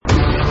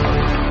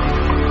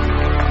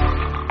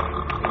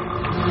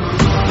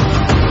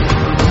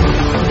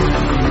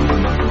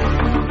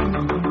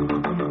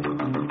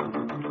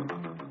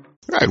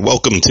right,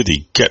 welcome to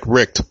the Get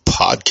Ricked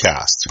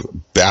podcast.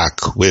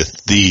 Back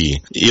with the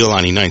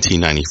Iolani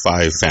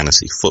 1995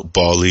 Fantasy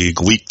Football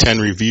League Week 10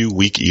 review,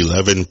 Week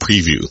 11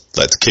 preview.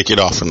 Let's kick it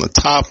off from the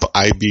top.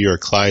 IB or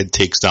Clyde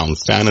takes down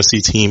Fantasy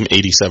Team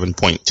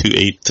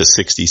 87.28 to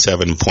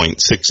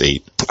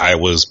 67.68. I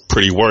was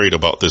pretty worried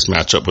about this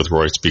matchup with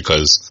Royce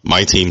because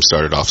my team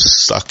started off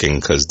sucking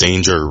because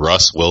Danger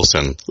Russ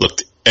Wilson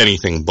looked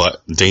anything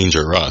but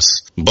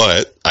dangerous.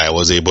 But I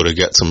was able to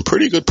get some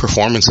pretty good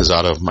performances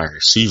out of my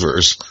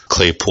receivers,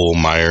 Claypool,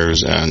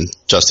 Myers, and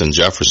Justin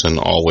Jefferson,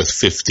 all with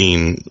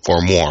 15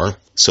 or more.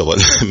 So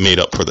it made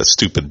up for the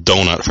stupid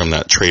donut from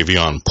that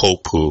Travion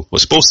Pope, who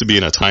was supposed to be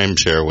in a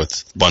timeshare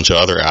with a bunch of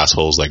other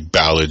assholes like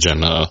Ballage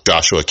and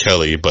Joshua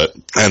Kelly, but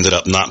ended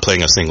up not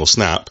playing a single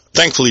snap.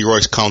 Thankfully,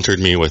 Royce countered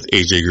me with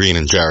AJ Green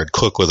and Jared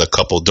Cook with a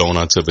couple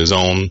donuts of his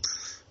own.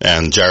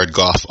 And Jared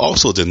Goff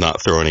also did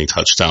not throw any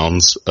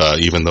touchdowns,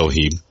 even though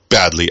he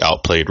badly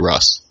outplayed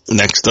Russ.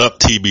 Next up,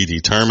 TB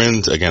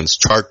determined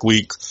against Shark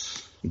Week.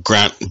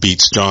 Grant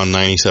beats John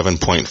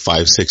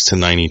 97.56 to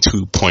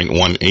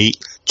 92.18.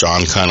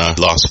 John kind of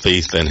lost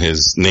faith in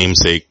his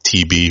namesake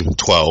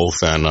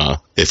TB12, and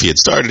if he had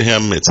started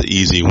him, it's an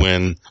easy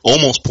win.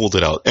 Almost pulled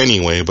it out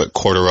anyway, but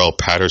Cordarrelle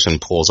Patterson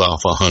pulls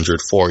off a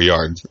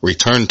 104-yard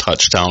return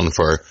touchdown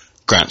for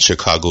Grant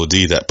Chicago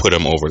D that put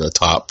him over the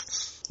top.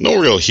 No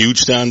real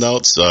huge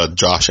standouts.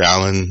 Josh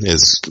Allen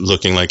is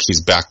looking like he's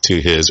back to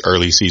his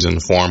early season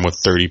form with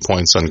 30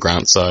 points on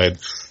Grant's side.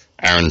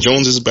 Aaron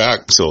Jones is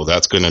back, so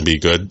that's going to be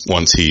good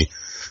once he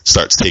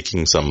starts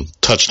taking some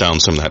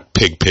touchdowns from that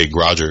pig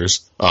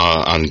Rodgers.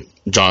 On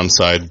John's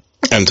side,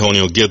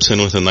 Antonio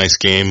Gibson with a nice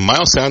game.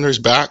 Miles Sanders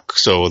back,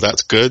 so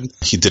that's good.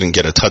 He didn't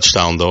get a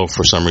touchdown, though.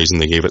 For some reason,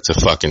 they gave it to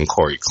fucking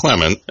Corey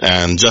Clement.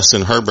 And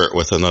Justin Herbert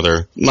with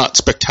another not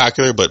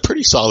spectacular, but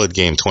pretty solid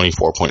game,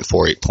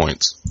 24.48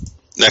 points.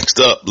 Next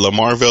up,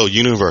 Lamarville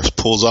Universe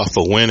pulls off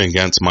a win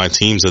against my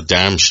team's a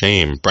damn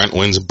shame. Brent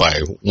wins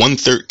by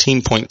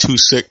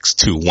 113.26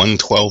 to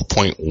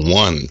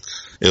 112.1.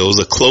 It was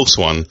a close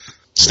one.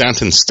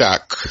 Stanton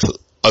Stack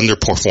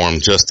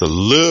underperformed just a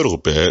little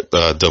bit.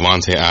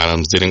 Devontae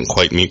Adams didn't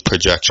quite meet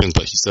projections,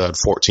 but he still had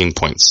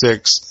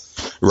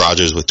 14.6.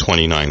 Rodgers with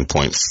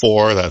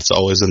 29.4. That's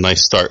always a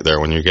nice start there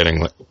when you're getting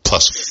like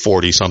plus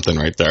 40 something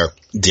right there.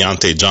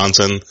 Deontay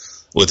Johnson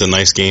with a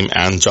nice game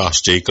and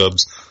Josh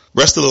Jacobs.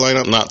 Rest of the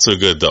lineup, not so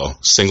good, though.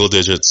 Single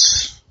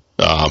digits,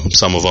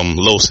 some of them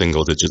low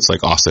single digits,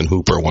 like Austin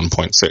Hooper,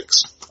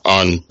 1.6.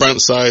 On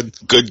Brent's side,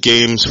 good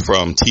games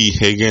from T.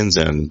 Higgins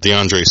and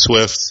DeAndre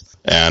Swift,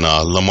 and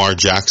Lamar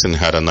Jackson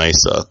had a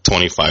nice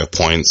 25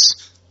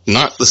 points.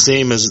 Not the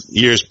same as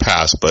years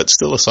past, but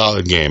still a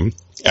solid game.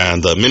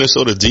 And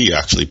Minnesota D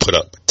actually put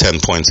up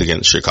 10 points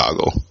against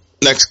Chicago.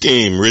 Next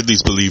game,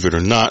 Ridley's Believe It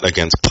or Not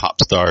against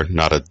Popstar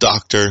Not a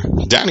Doctor.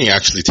 Danny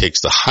actually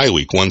takes the high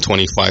week,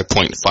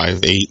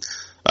 125.58,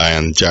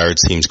 and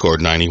Jared's team scored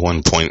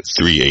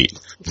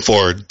 91.38.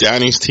 For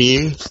Danny's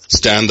team,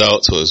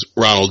 standouts was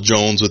Ronald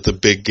Jones with the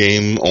big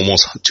game,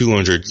 almost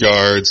 200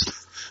 yards.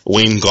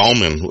 Wayne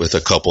Gallman with a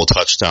couple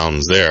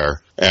touchdowns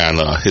there, and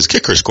his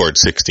kicker scored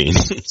 16,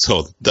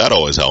 so that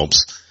always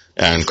helps.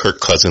 And Kirk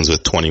Cousins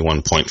with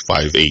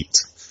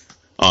 21.58.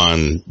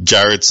 On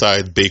Jared's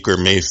side, Baker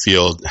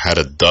Mayfield had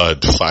a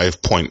dud,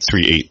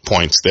 5.38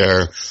 points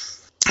there.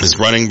 His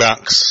running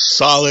backs,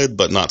 solid,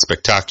 but not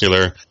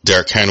spectacular.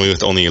 Derrick Henry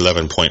with only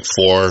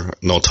 11.4.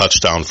 No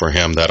touchdown for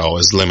him. That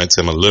always limits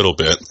him a little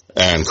bit.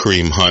 And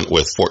Kareem Hunt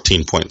with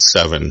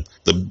 14.7.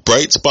 The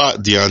bright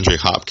spot, DeAndre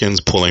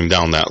Hopkins pulling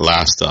down that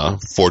last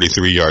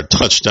 43-yard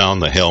touchdown,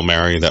 the Hail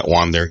Mary that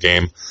won their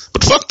game.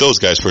 But fuck those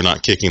guys for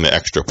not kicking the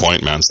extra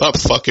point, man. Stop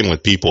fucking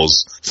with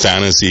people's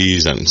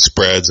fantasies and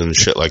spreads and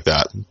shit like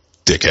that,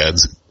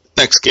 dickheads.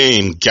 Next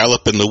game,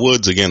 Gallop in the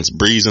Woods against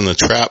Breeze in the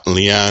Trap.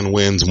 Leanne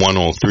wins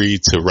 103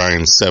 to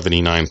Ryan's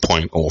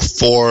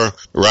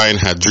 79.04. Ryan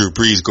had Drew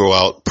Brees go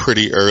out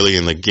pretty early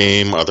in the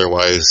game.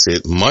 Otherwise,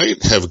 it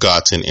might have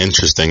gotten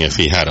interesting if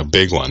he had a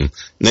big one.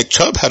 Nick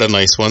Chubb had a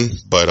nice one,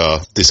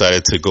 but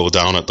decided to go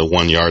down at the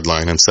 1 yard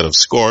line instead of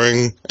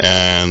scoring.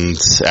 And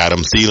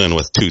Adam Thielen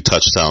with 2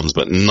 touchdowns,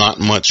 but not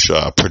much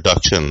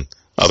production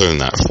other than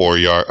that.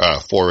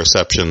 4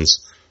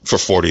 receptions for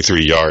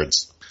 43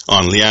 yards.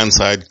 On Leanne's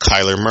side,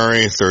 Kyler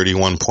Murray,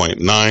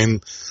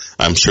 31.9.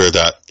 I'm sure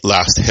that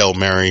last Hail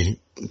Mary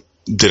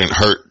didn't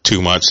hurt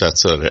too much.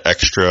 That's an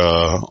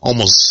extra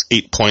almost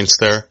 8 points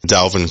there.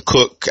 Dalvin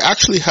Cook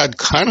actually had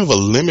kind of a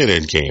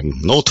limited game.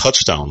 No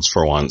touchdowns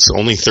for once.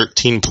 Only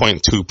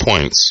 13.2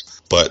 points.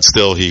 But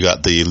still, he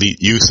got the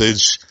elite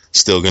usage.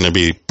 Still going to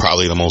be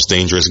probably the most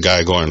dangerous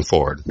guy going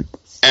forward.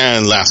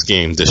 And last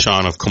game,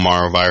 Deshaun of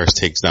Kamara Virus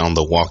takes down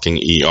the walking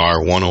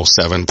ER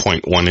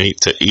 107.18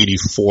 to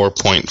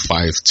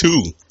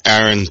 84.52.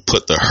 Aaron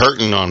put the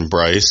hurting on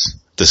Bryce,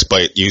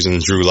 despite using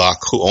Drew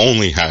Lock, who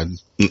only had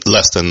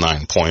less than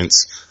 9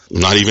 points.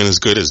 Not even as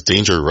good as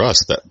Danger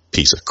Russ, that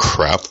piece of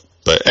crap.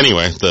 But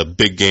anyway, the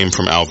big game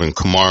from Alvin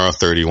Kamara,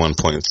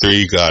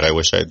 31.3. God, I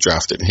wish I had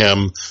drafted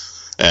him.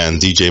 And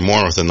DJ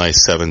Moore with a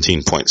nice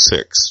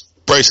 17.6.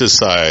 Bryce's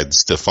side,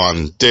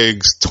 Stephon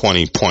Diggs,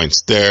 20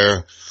 points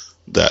there.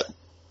 That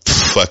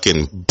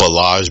fucking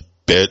Balaj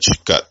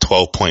bitch got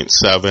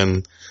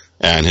 12.7,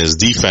 and his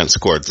defense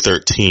scored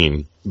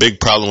 13. Big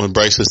problem with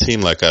Bryce's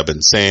team, like I've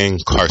been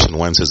saying, Carson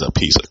Wentz is a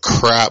piece of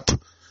crap.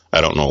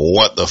 I don't know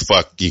what the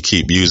fuck you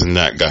keep using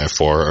that guy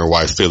for, or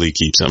why Philly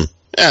keeps him.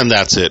 And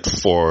that's it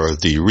for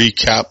the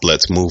recap.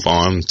 Let's move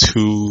on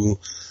to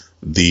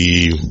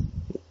the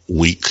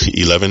Week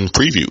 11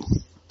 preview.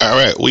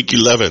 Alright, Week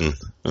 11.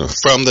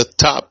 From the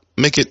top,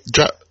 make it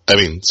drop. I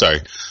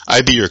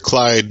be your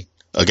Clyde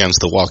against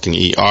the walking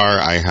ER.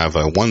 I have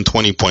a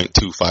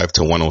 120.25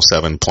 to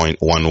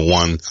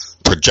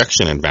 107.11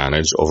 projection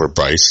advantage over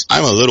Bryce.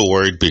 I'm a little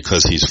worried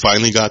because he's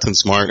finally gotten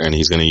smart and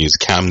he's going to use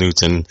Cam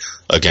Newton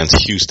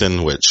against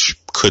Houston, which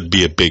could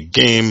be a big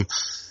game.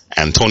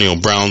 Antonio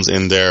Brown's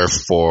in there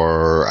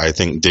for, I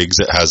think, Diggs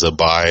that has a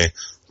bye.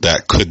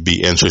 That could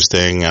be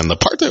interesting. And the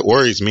part that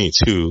worries me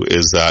too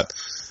is that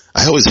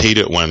I always hate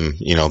it when,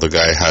 the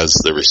guy has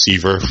the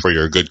receiver for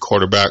your good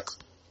quarterback.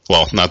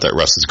 Well, not that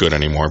Russ is good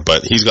anymore,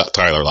 but he's got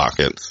Tyler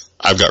Lockett.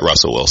 I've got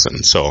Russell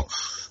Wilson. So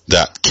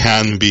that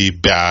can be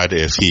bad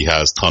if he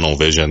has tunnel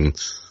vision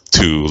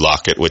to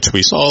Lockett, which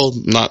we saw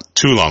not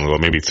too long ago,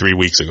 maybe 3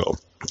 weeks ago.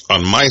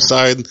 On my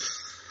side,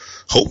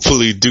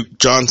 hopefully Duke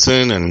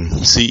Johnson and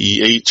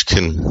CEH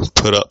can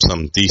put up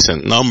some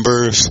decent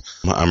numbers.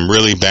 I'm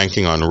really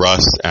banking on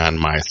Russ and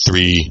my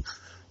 3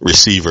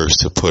 receivers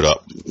to put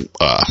up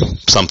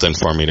something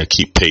for me to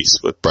keep pace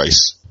with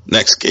Bryce.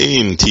 Next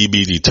game,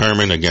 TB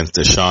determined against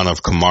Deshaun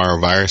of Kamara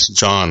virus.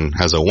 John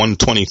has a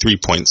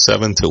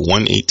 123.7 to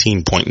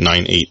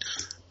 118.98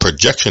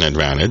 projection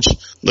advantage.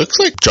 Looks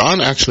like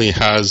John actually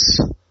has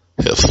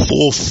a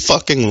full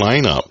fucking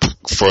lineup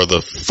for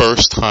the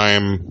first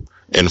time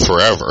in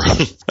forever.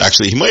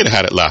 Actually, he might have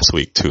had it last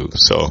week too.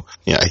 So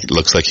yeah, it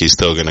looks like he's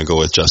still going to go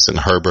with Justin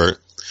Herbert.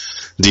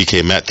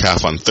 DK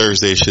Metcalf on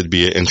Thursday should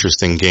be an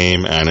interesting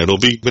game, and it'll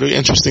be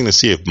interesting to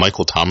see if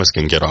Michael Thomas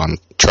can get on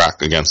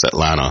track against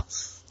Atlanta.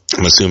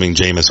 I'm assuming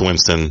Jameis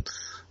Winston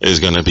is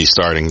going to be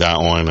starting that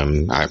one,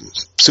 and I'm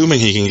assuming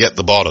he can get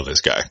the ball to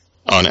this guy.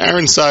 On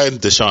Aaron's side,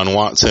 Deshaun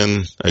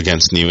Watson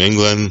against New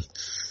England.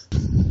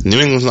 New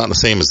England's not the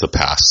same as the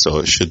past, so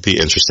it should be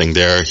interesting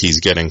there. He's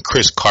getting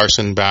Chris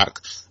Carson back,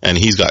 and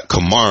he's got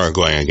Kamara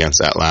going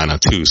against Atlanta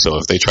too. So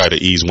if they try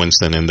to ease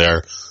Winston in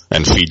there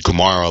and feed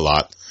Kamara a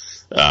lot,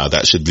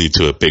 that should lead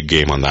to a big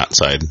game on that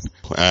side.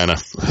 And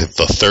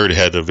the third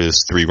head of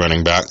his 3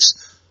 running backs,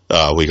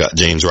 we got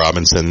James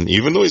Robinson.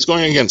 Even though he's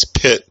going against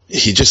Pitt,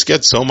 he just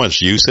gets so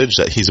much usage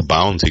that he's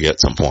bound to get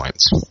some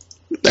points.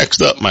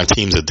 Next up, my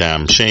team's a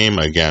damn shame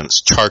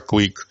against Shark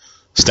Week.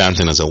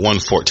 Stanton is a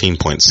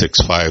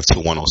 114.65 to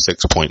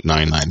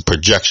 106.99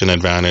 projection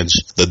advantage.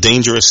 The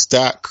dangerous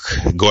stack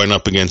going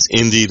up against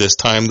Indy this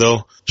time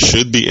though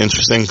should be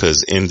interesting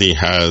because Indy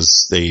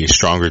has a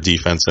stronger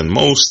defense than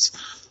most,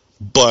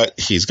 but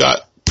he's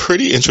got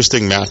pretty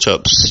interesting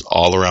matchups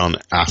all around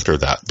after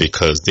that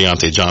because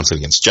Deontay Johnson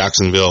against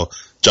Jacksonville,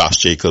 Josh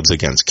Jacobs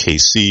against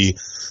KC,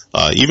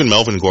 even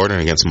Melvin Gordon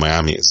against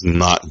Miami is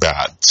not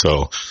bad.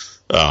 So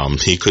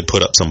he could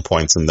put up some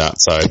points in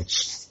that side.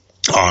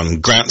 On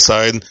Grant's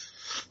side,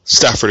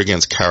 Stafford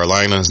against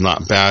Carolina is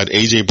not bad.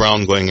 AJ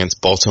Brown going against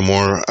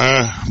Baltimore.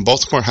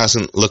 Baltimore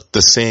hasn't looked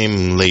the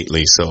same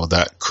lately, so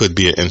that could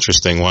be an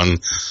interesting one.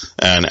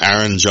 And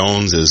Aaron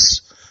Jones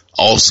is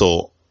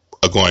also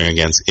going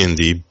against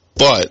Indy,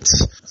 but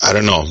I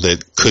don't know.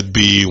 That could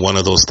be one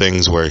of those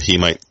things where he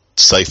might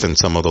siphon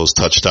some of those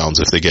touchdowns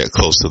if they get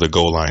close to the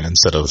goal line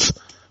instead of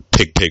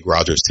Pig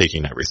Rogers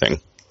taking everything.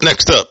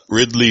 Next up,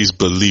 Ridley's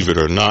Believe It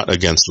or Not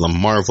against the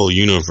Marvel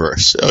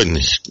Universe. Oh,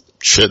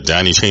 shit,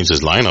 Danny changed his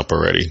lineup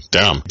already.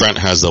 Damn. Brent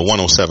has the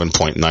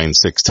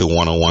 107.96 to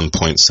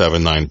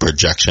 101.79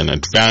 projection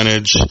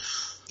advantage.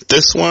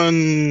 This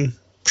one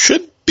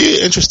should be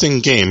an interesting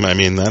game. I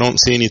mean, I don't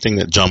see anything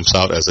that jumps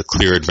out as a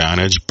clear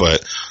advantage,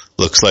 but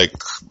looks like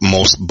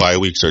most bye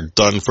weeks are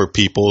done for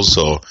people,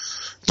 so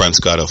Brent's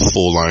got a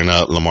full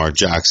lineup. Lamar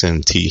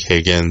Jackson, T.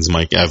 Higgins,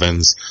 Mike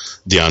Evans,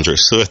 DeAndre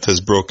Swift has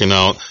broken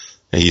out.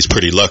 And he's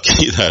pretty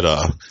lucky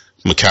that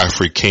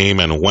McCaffrey came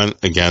and went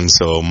again,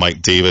 so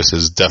Mike Davis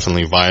is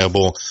definitely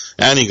viable.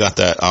 And he got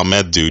that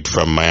Ahmed dude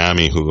from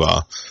Miami who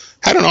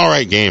had an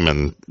alright game,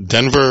 and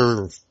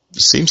Denver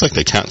seems like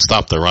they can't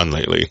stop the run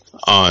lately.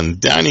 On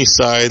Danny's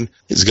side,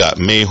 he's got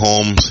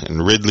Mahomes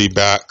and Ridley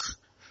back,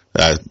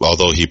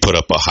 although he put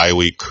up a high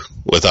week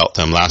without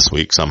them last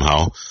week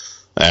somehow.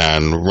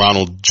 And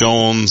Ronald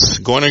Jones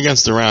going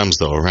against the Rams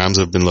though. Rams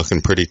have been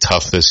looking pretty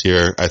tough this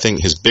year. I think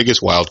his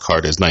biggest wild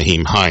card is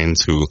Nyheim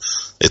Hines, who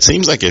it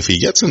seems like if he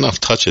gets enough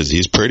touches,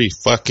 he's pretty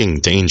fucking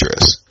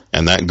dangerous.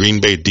 And that Green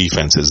Bay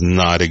defense is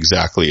not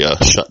exactly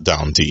a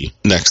shutdown D.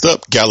 Next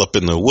up, Gallop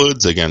in the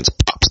Woods against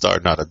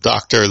Popstar Not a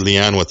Doctor.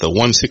 Leanne with a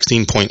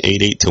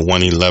 116.88 to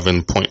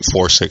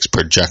 111.46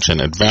 projection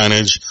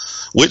advantage,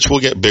 which will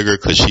get bigger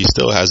because she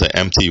still has an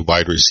empty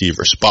wide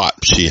receiver spot.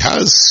 She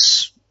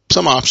has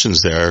some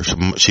options there.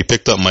 She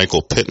picked up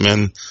Michael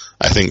Pittman.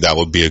 I think that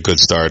would be a good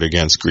start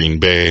against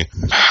Green Bay.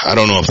 I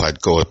don't know if I'd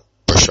go with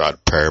Brashad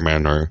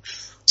Perriman or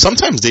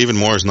Sometimes David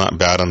Moore is not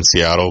bad on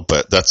Seattle,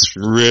 but that's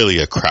really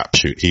a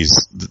crapshoot.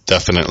 He's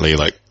definitely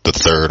like the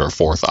third or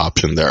fourth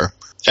option there.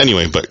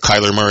 Anyway, but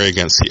Kyler Murray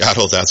against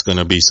Seattle, that's going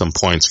to be some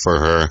points for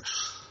her.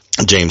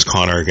 James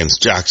Conner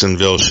against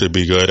Jacksonville should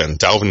be good, and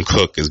Dalvin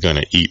Cook is going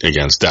to eat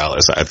against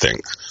Dallas, I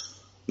think.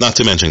 Not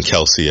to mention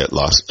Kelsey at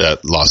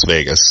Las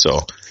Vegas,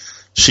 so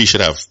she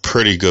should have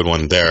pretty good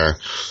one there.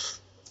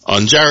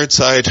 On Jared's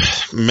side,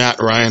 Matt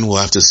Ryan, we'll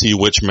have to see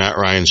which Matt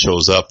Ryan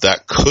shows up.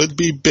 That could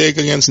be big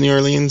against New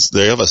Orleans.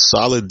 They have a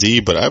solid D,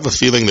 but I have a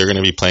feeling they're going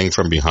to be playing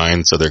from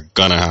behind, so they're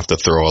going to have to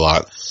throw a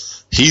lot.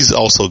 He's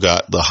also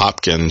got the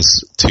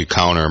Hopkins to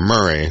counter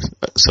Murray,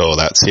 so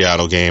that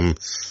Seattle game,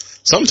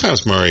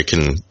 sometimes Murray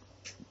can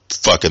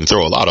fucking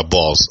throw a lot of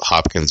balls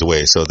Hopkins'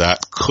 way, so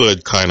that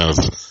could kind of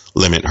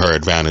limit her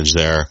advantage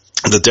there.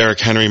 The Derrick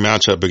Henry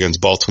matchup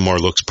against Baltimore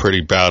looks pretty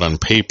bad on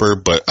paper,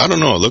 but I don't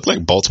know. It looked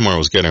like Baltimore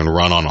was getting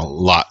run on a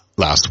lot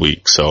last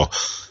week, so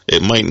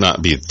it might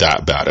not be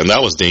that bad. And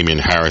that was Damian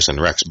Harris and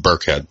Rex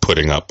Burkhead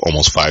putting up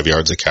almost 5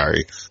 yards a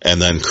carry.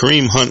 And then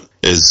Kareem Hunt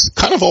is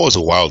kind of always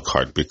a wild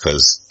card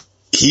because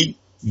he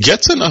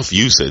gets enough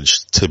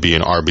usage to be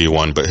an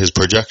RB1, but his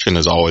projection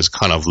is always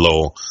kind of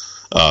low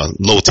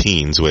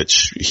teens,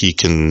 which he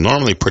can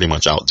normally pretty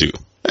much outdo.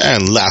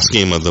 And last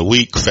game of the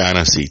week,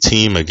 fantasy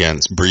team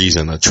against Breeze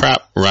in the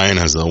Trap. Ryan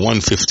has the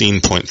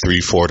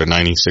 115.34 to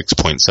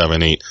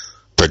 96.78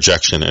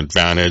 projection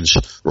advantage.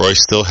 Roy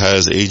still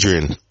has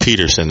Adrian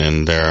Peterson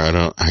in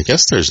there. I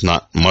guess there's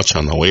not much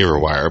on the waiver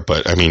wire,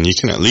 but I mean, you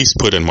can at least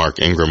put in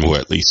Mark Ingram, who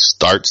at least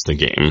starts the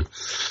game.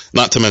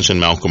 Not to mention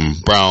Malcolm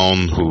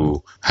Brown,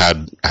 who I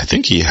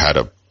think he had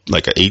an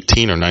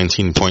 18 or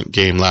 19 point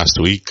game last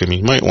week. I mean,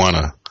 you might want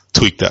to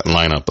tweak that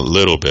lineup a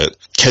little bit.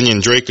 Kenyon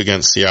Drake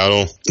against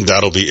Seattle,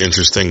 that'll be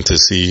interesting to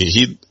see.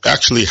 He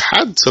actually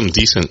had some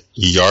decent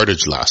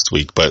yardage last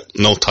week, but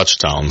no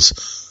touchdowns.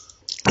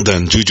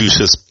 Then Juju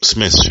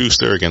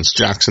Smith-Schuster against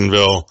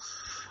Jacksonville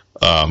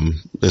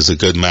is a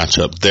good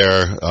matchup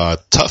there.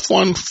 Tough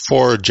one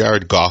for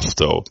Jared Goff,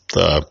 though.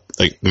 The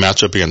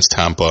matchup against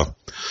Tampa,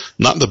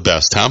 not the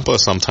best. Tampa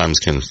sometimes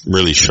can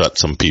really shut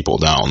some people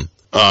down.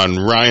 On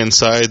Ryan's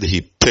side,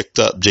 he picked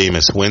up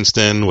Jameis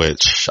Winston,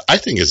 which I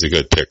think is a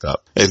good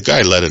pickup. The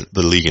guy led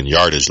the league in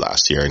yardage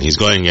last year, and he's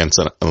going against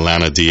an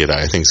Atlanta D that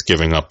I think is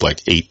giving up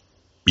 8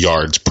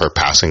 yards per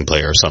passing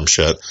play or some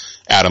shit.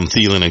 Adam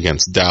Thielen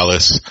against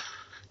Dallas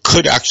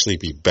could actually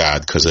be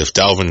bad, because if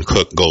Dalvin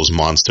Cook goes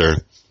monster,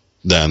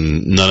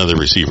 then none of the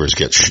receivers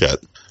get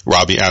shit.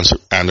 Robbie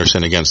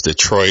Anderson against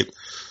Detroit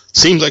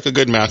seems like a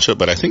good matchup,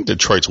 but I think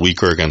Detroit's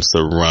weaker against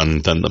the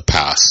run than the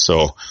pass,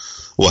 so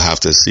we'll have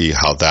to see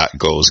how that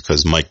goes,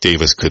 because Mike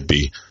Davis could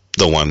be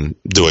the one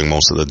doing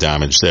most of the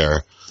damage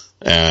there.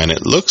 And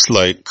it looks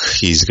like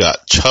he's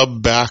got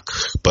Chubb back,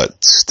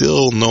 but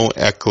still no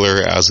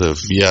Eckler as of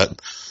yet.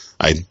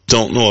 I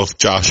don't know if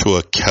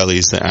Joshua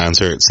Kelly's the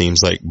answer. It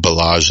seems like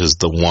Balaj is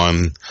the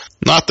one.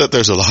 Not that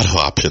there's a lot of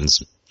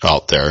options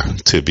out there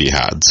to be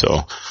had,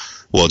 so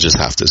we'll just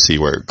have to see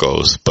where it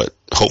goes. But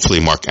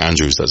hopefully Mark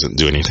Andrews doesn't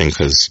do anything,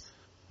 because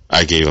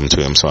I gave him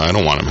to him, so I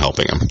don't want him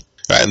helping him.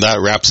 And that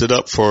wraps it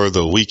up for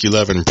the Week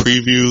 11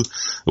 preview.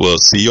 We'll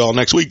see you all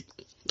next week.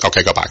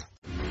 Okay, goodbye.